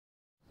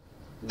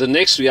The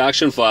next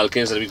reaction for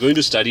alkanes that we're going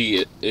to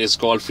study is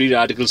called free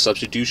radical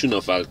substitution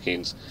of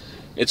alkanes.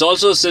 It's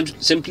also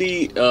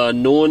simply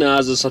known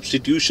as a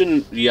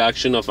substitution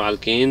reaction of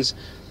alkanes.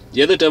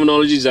 The other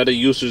terminologies that are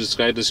used to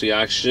describe this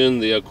reaction,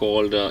 they are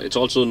called, it's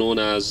also known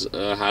as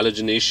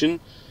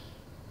halogenation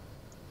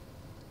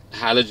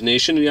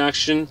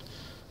reaction,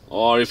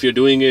 or if you're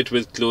doing it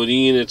with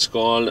chlorine, it's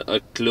called a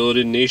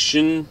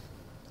chlorination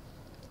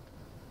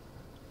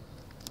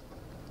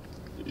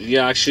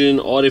reaction,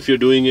 or if you're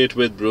doing it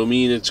with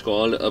bromine, it's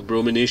called a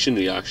bromination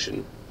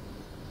reaction.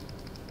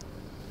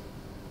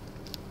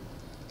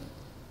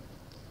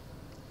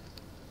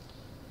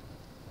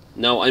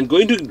 Now I'm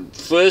going to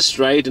first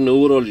write an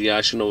overall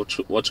reaction of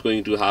what's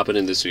going to happen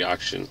in this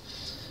reaction.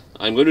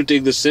 I'm going to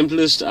take the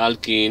simplest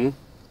alkane.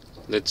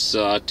 Let's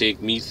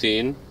take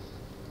methane.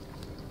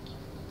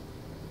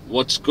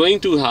 What's going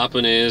to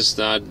happen is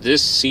that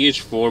this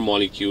CH4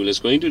 molecule is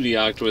going to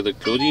react with a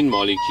chlorine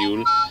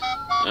molecule,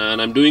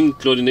 and I'm doing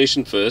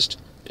chlorination first.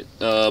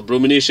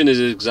 Bromination is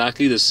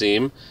exactly the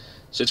same.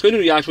 So it's going to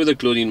react with a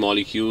chlorine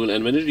molecule,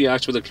 and when it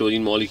reacts with a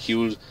chlorine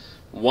molecule,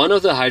 one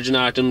of the hydrogen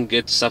atom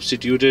gets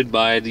substituted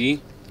by a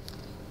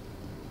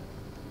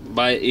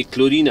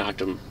chlorine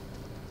atom.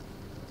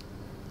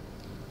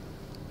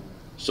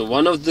 So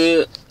one of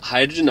the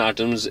hydrogen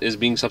atoms is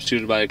being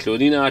substituted by a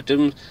chlorine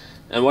atom,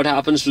 and what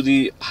happens to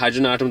the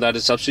hydrogen atom that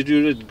is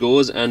substituted? It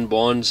goes and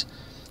bonds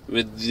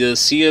with the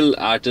Cl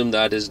atom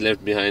that is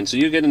left behind. So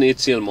you get an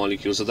HCl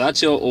molecule. So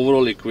that's your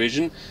overall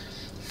equation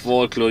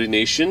for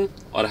chlorination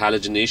or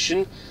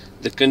halogenation.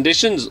 The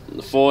conditions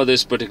for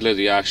this particular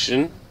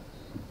reaction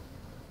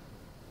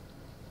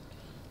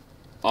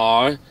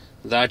are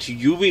that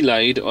UV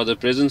light or the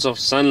presence of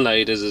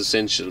sunlight is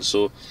essential.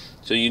 So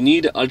you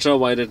need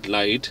ultraviolet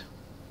light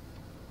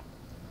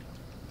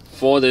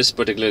for this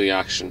particular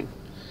reaction.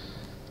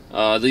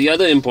 The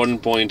other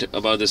important point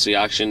about this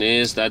reaction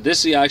is that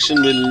this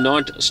reaction will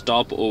not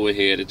stop over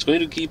here. It's going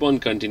to keep on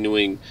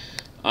continuing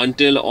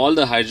until all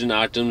the hydrogen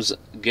atoms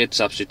get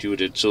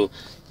substituted. So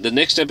the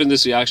next step in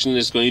this reaction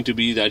is going to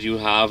be that you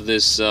have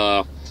this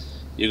you're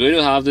going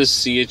to have this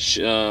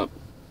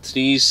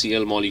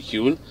CH3Cl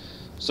molecule.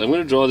 So I'm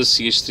going to draw the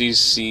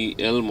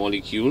CH3Cl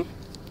molecule.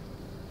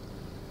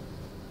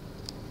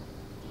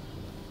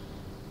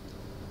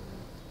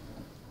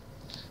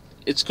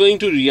 It's going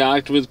to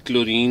react with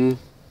chlorine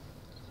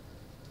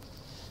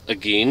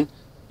again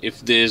if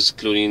there's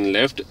chlorine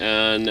left,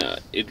 and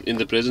in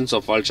the presence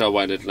of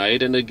ultraviolet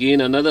light, and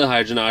again another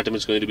hydrogen atom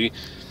is going to be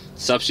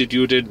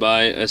substituted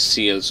by a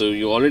Cl. So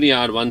you already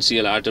had one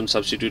Cl atom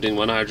substituting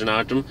one hydrogen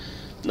atom.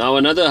 Now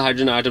another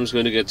hydrogen atom is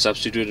going to get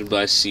substituted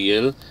by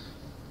Cl,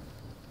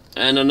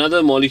 and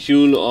another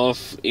molecule of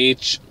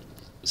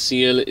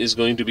HCl is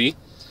going to be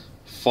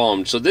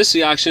formed. So this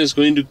reaction is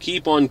going to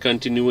keep on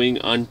continuing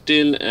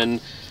until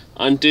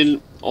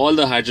all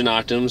the hydrogen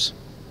atoms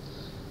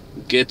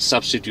get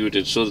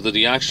substituted. So the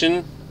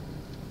reaction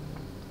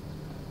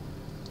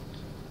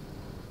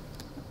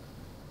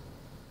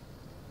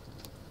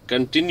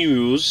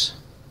continues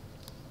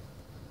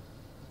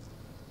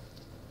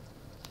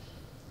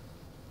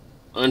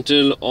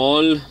until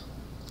all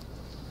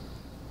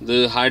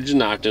the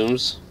hydrogen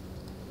atoms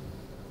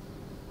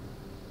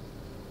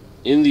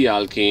in the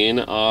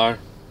alkane are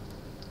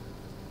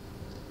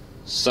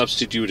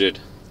substituted.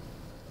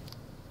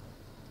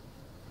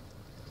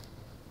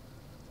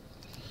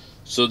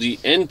 So the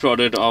end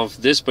product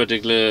of this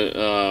particular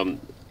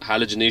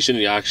halogenation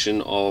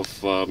reaction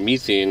of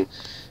methane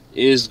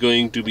is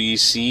going to be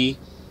CCl4.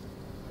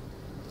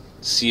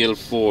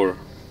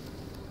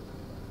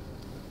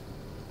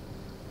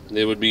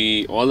 There would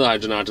be, all the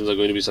hydrogen atoms are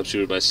going to be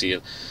substituted by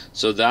Cl.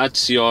 So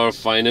that's your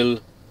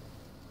final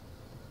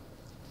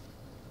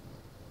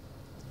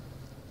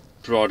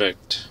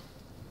product.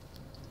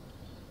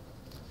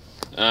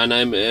 And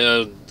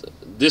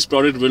this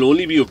product will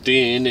only be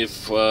obtained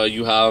if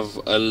you have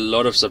a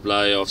lot of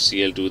supply of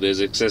Cl2.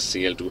 There's excess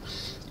Cl2.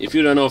 If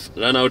you run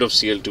out of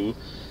Cl2,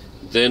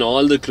 then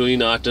all the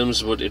chlorine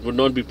atoms it would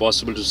not be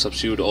possible to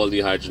substitute all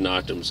the hydrogen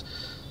atoms.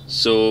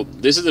 So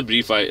this is a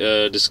brief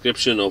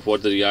description of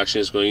what the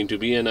reaction is going to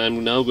be, and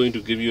I'm now going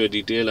to give you a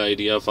detailed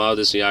idea of how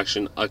this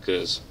reaction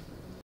occurs.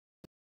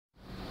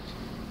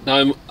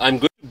 Now I'm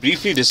going to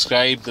briefly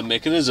describe the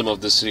mechanism of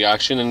this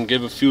reaction and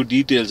give a few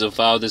details of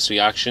how this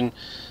reaction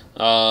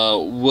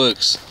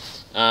works.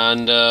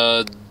 And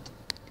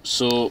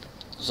so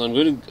I'm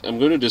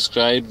going to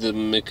describe the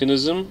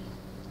mechanism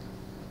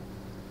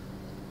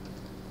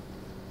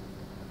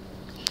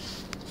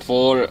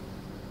for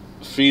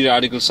free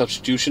radical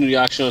substitution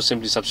reaction, or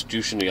simply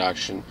substitution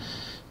reaction.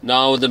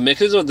 Now the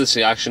mechanism of this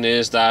reaction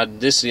is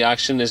that this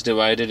reaction is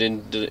divided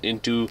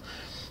into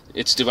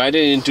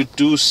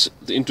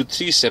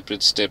three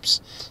separate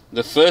steps.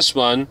 The first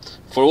one,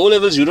 for O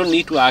levels, you don't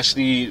need to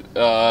actually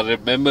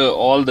remember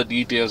all the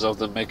details of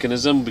the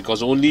mechanism,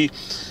 because only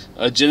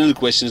a general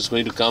question is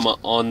going to come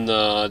on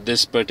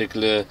this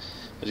particular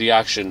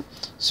reaction.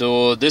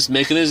 So this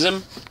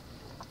mechanism,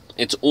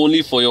 it's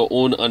only for your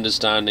own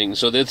understanding.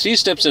 So there are three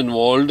steps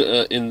involved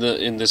in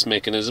this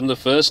mechanism. The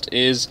first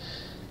is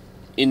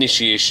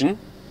initiation.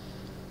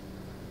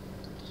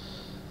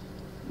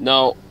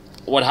 Now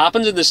what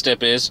happens in this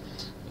step is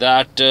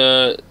that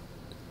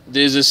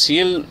there's a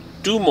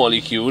Cl2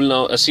 molecule.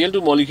 Now a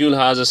Cl2 molecule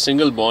has a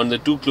single bond.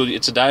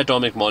 It's a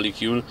diatomic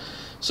molecule,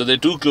 so there are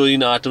two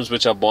chlorine atoms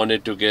which are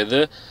bonded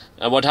together.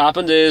 And what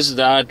happens is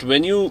that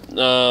when you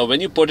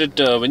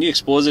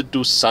expose it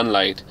to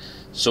sunlight,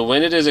 so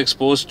when it is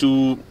exposed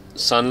to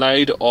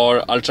sunlight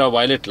or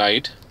ultraviolet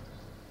light,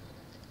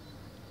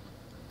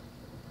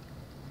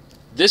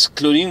 this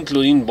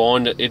chlorine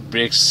bond, it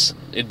breaks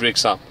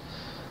up,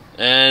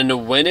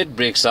 and when it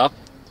breaks up,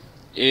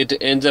 it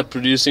ends up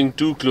producing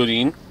two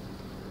chlorine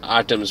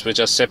atoms which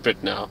are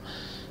separate now.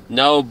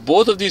 Now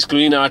both of these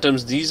chlorine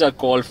atoms, these are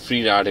called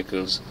free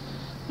radicals.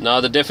 Now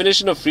the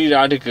definition of free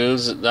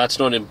radicals, that's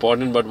not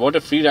important, but what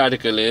a free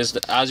radical is,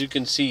 as you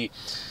can see,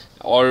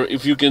 or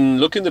if you can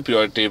look in the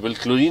periodic table,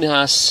 chlorine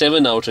has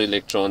 7 outer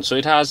electrons, so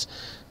it has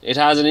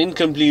an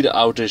incomplete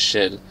outer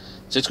shell.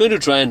 So it's going to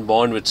try and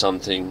bond with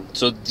something.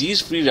 So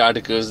these free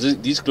radicals,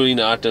 these chlorine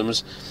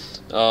atoms,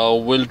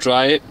 will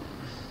try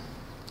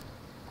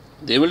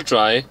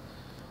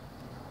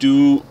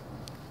to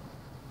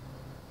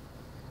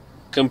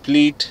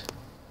complete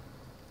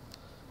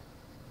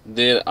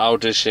their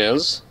outer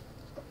shells.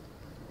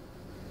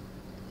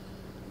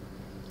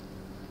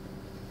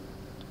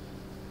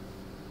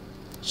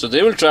 So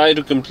they will try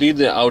to complete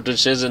their outer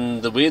shells,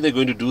 and the way they're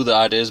going to do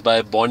that is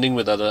by bonding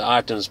with other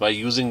atoms, by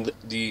using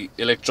the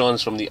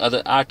electrons from the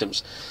other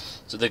atoms,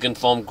 so they can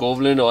form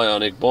covalent or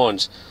ionic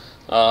bonds.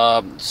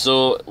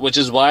 Which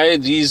is why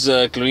these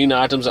chlorine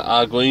atoms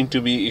are going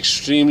to be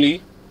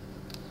extremely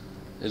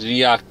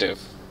reactive.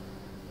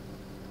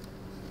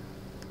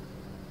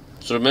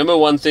 So remember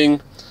one thing,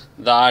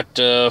 that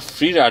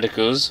free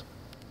radicals,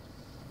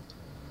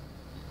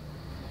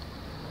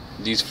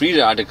 these free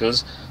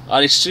radicals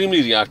are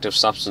extremely reactive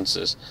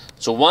substances.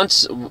 So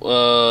once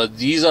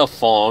these are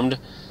formed,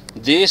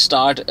 they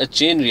start a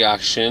chain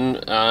reaction,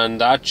 and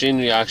that chain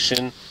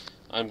reaction,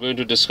 I'm going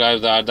to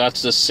describe that.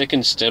 That's the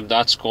second step.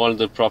 That's called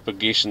the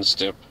propagation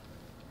step.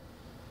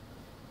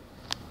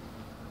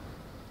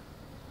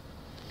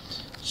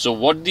 So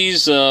what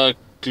these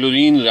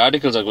chlorine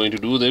radicals are going to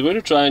do, they're going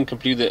to try and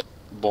complete the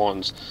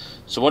bonds.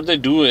 So what they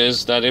do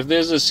is that if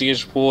there's a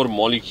CH4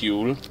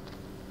 molecule,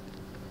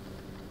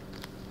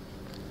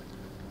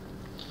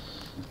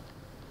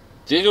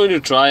 they're going to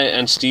try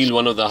and steal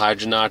one of the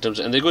hydrogen atoms,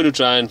 and they're going to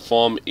try and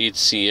form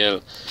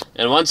HCl.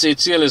 And once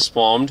HCl is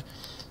formed,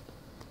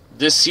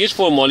 this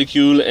CH4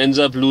 molecule ends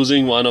up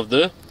losing one of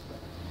the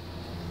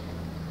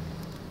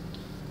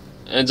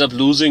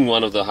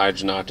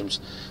hydrogen atoms.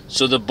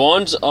 So the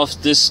bonds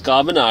of this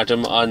carbon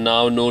atom are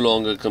now no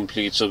longer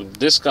complete. So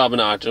this carbon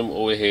atom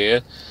over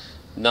here,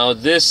 now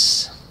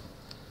this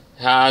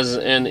has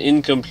an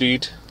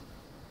incomplete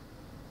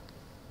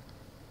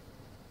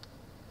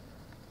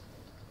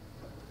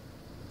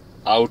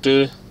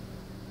outer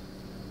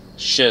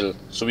shell.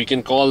 So we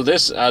can call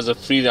this as a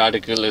free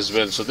radical as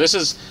well. So this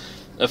is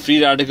a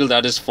free radical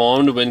that is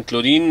formed when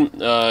chlorine,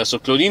 so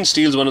chlorine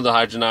steals one of the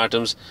hydrogen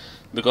atoms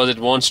because it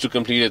wants to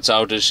complete its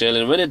outer shell,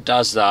 and when it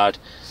does that,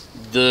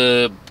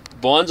 the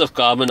bonds of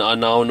carbon are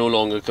now no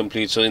longer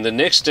complete. So in the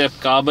next step,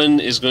 carbon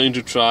is going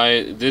to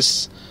try,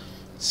 this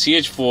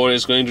CH4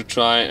 is going to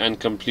try and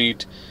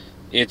complete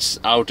its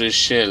outer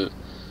shell.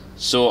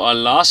 So our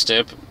last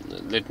step,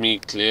 let me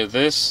clear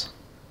this.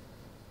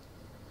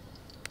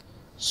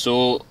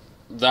 So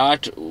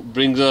that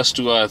brings us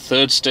to our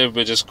third step,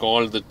 which is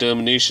called the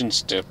termination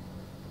step.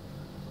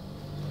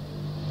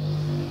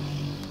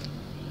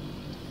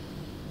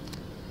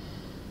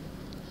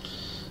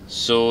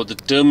 So the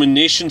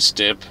termination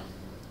step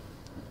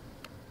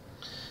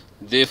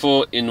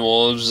therefore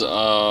involves,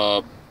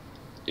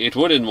 it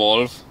would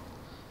involve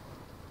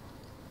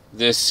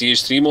this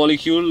CH3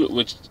 molecule,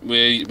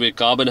 where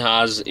carbon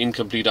has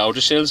incomplete outer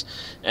shells.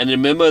 And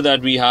remember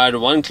that we had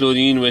one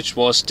chlorine which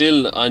was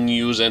still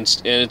unused,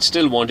 and it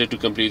still wanted to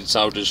complete its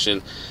outer shell.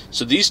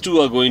 So these two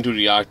are going to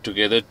react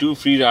together, two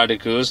free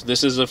radicals.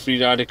 This is a free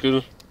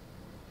radical,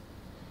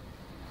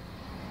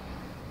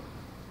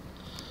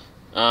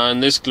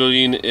 and this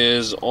chlorine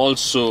is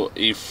also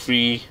a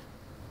free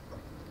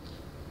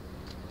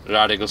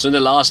radical. So in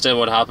the last step,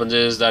 what happens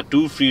is that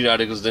two free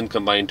radicals then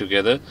combine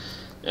together,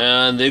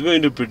 and they're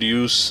going to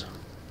produce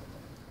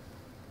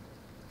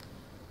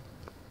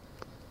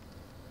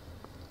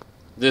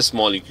this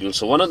molecule.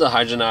 So one of the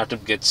hydrogen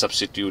atom gets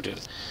substituted,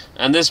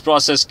 and this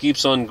process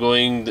keeps on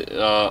going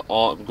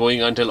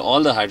until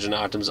all the hydrogen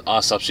atoms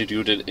are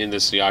substituted in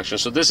this reaction.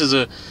 So this is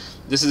a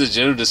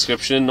general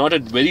description, not a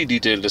very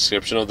detailed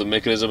description of the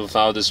mechanism of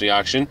how this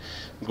reaction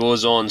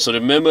goes on. So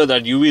remember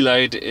that UV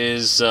light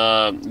is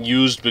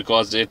used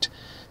because it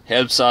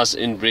helps us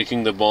in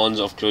breaking the bonds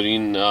of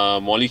chlorine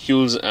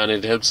molecules, and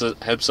it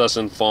helps us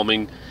in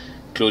forming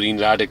chlorine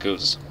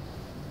radicals.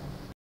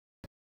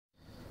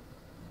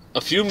 A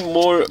few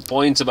more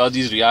points about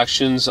these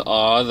reactions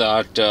are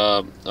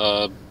that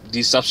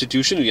these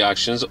substitution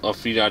reactions of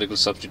free radical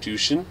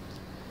substitution,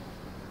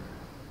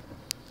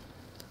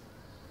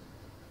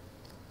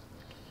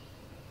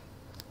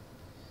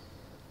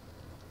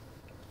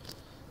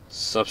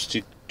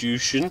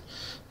 substitution.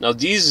 Now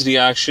these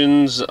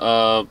reactions,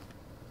 it's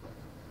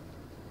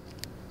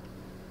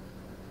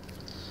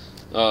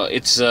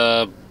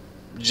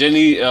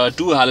generally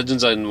two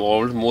halogens are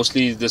involved.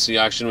 Mostly this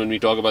reaction, when we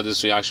talk about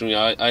this reaction, we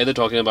are either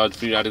talking about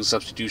free radical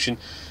substitution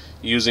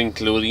using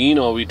chlorine,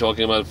 or we're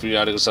talking about free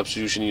radical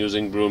substitution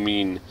using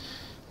bromine.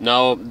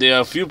 Now there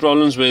are a few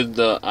problems with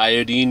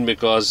iodine,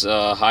 because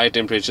high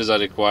temperatures are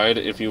required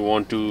if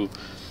an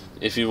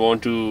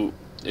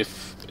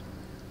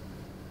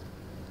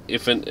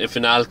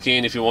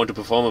alkane, if you want to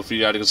perform a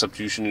free radical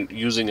substitution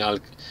using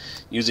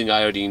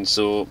iodine.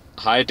 So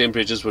high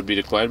temperatures would be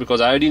required,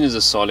 because iodine is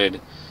a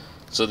solid,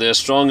 so there are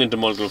strong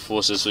intermolecular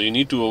forces, so you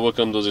need to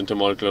overcome those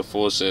intermolecular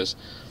forces.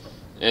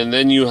 And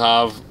then you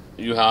have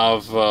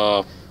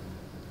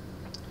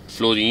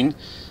fluorine.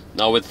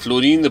 Now with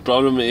fluorine, the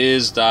problem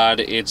is that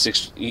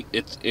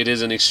it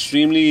is an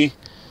extremely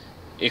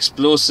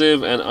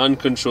explosive and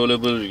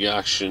uncontrollable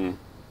reaction.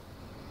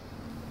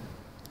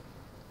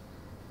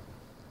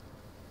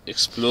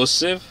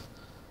 Explosive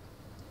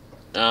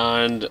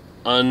and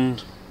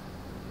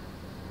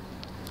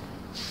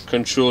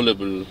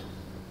uncontrollable.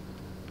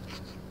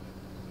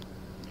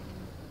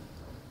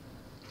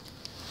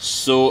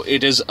 So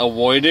it is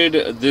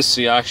avoided, this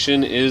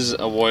reaction is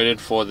avoided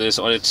for this,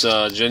 or it's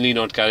generally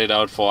not carried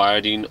out for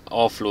iodine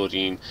or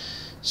fluorine.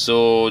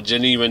 So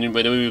generally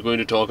whenever we're going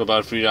to talk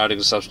about free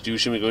radical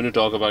substitution, we're going to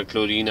talk about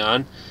chlorine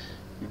and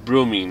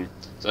bromine.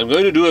 So I'm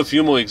going to do a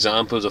few more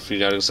examples of free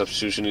radical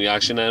substitution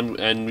reaction,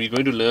 and we're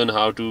going to learn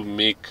how to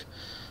make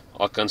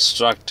or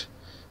construct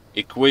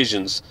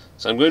equations.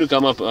 So I'm going to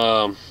come up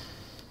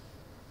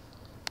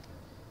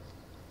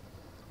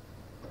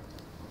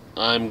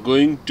I'm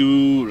going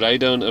to write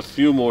down a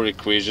few more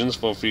equations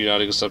for free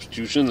radical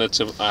substitution. Let's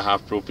say I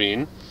have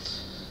propane.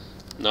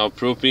 Now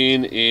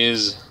propane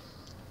is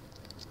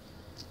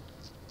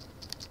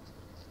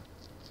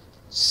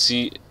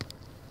 3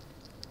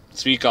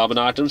 carbon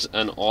atoms,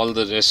 and all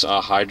the rest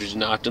are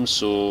hydrogen atoms.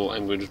 So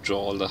I'm going to draw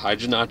all the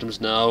hydrogen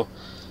atoms now.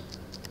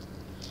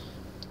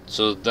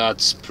 So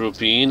that's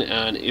propane.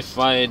 And if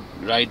I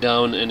write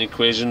down an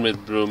equation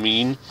with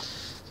bromine,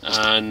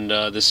 and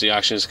this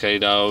reaction is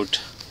carried out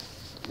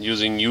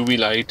using UV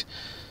light,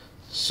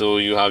 so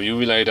you have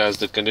UV light as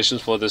the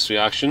conditions for this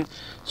reaction.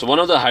 So one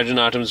of the hydrogen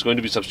atoms is going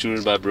to be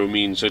substituted by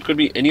bromine. So it could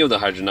be any of the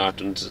hydrogen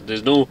atoms.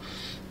 There's no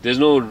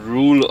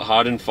rule,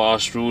 hard and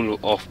fast rule,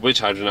 of which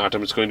hydrogen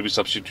atom is going to be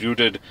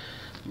substituted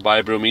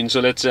by bromine. So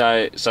let's say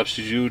I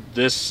substitute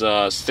this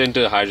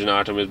center hydrogen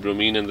atom with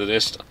bromine, and the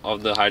rest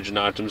of the hydrogen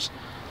atoms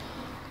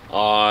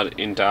are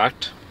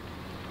intact.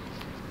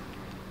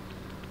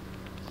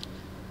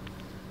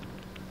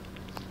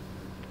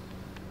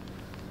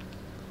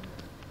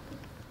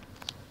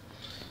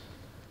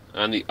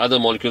 And the other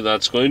molecule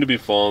that's going to be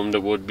formed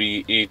would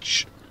be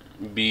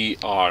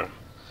HBr.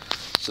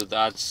 So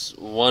that's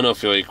one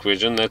of your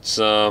equation. Let's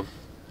do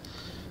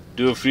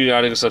a free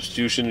radical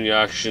substitution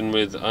reaction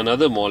with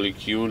another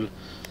molecule.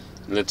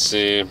 Let's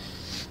say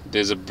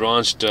there's a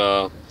branched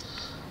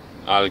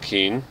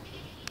alkane.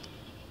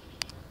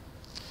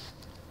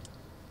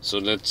 So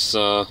let's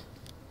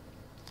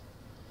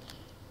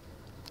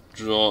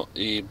draw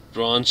a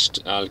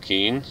branched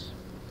alkane.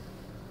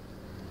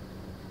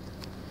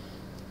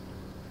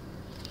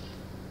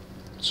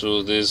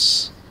 So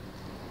this,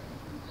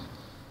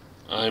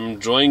 I'm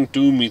drawing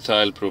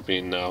 2-methyl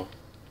propane now,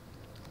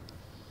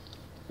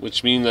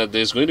 which means that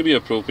there's going to be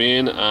a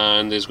propane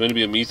and there's going to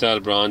be a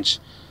methyl branch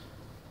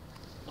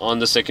on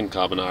the second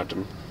carbon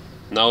atom.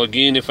 Now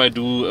again, if I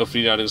do a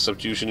free radical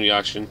substitution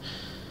reaction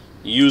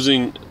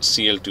using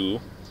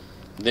Cl2,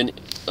 then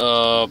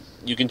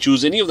you can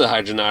choose any of the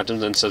hydrogen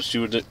atoms and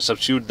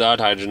substitute that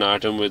hydrogen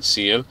atom with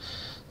Cl.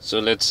 So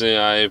let's say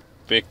I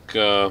pick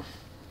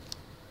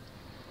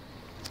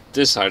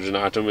this hydrogen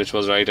atom, which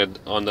was right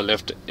on the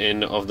left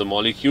end of the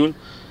molecule,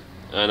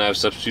 and I've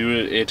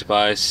substituted it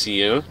by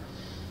Cl,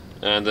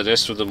 and the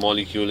rest of the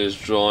molecule is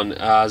drawn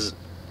as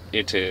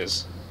it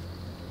is.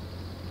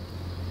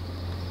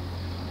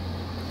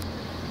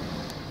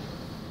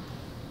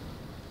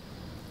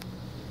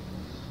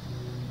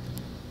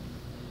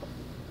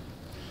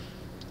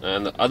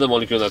 And the other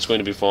molecule that's going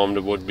to be formed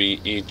would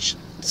be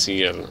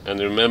HCl. And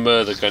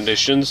remember, the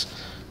conditions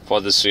for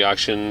this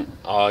reaction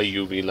are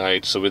UV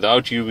light. So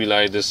without UV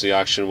light, this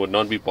reaction would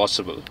not be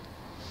possible.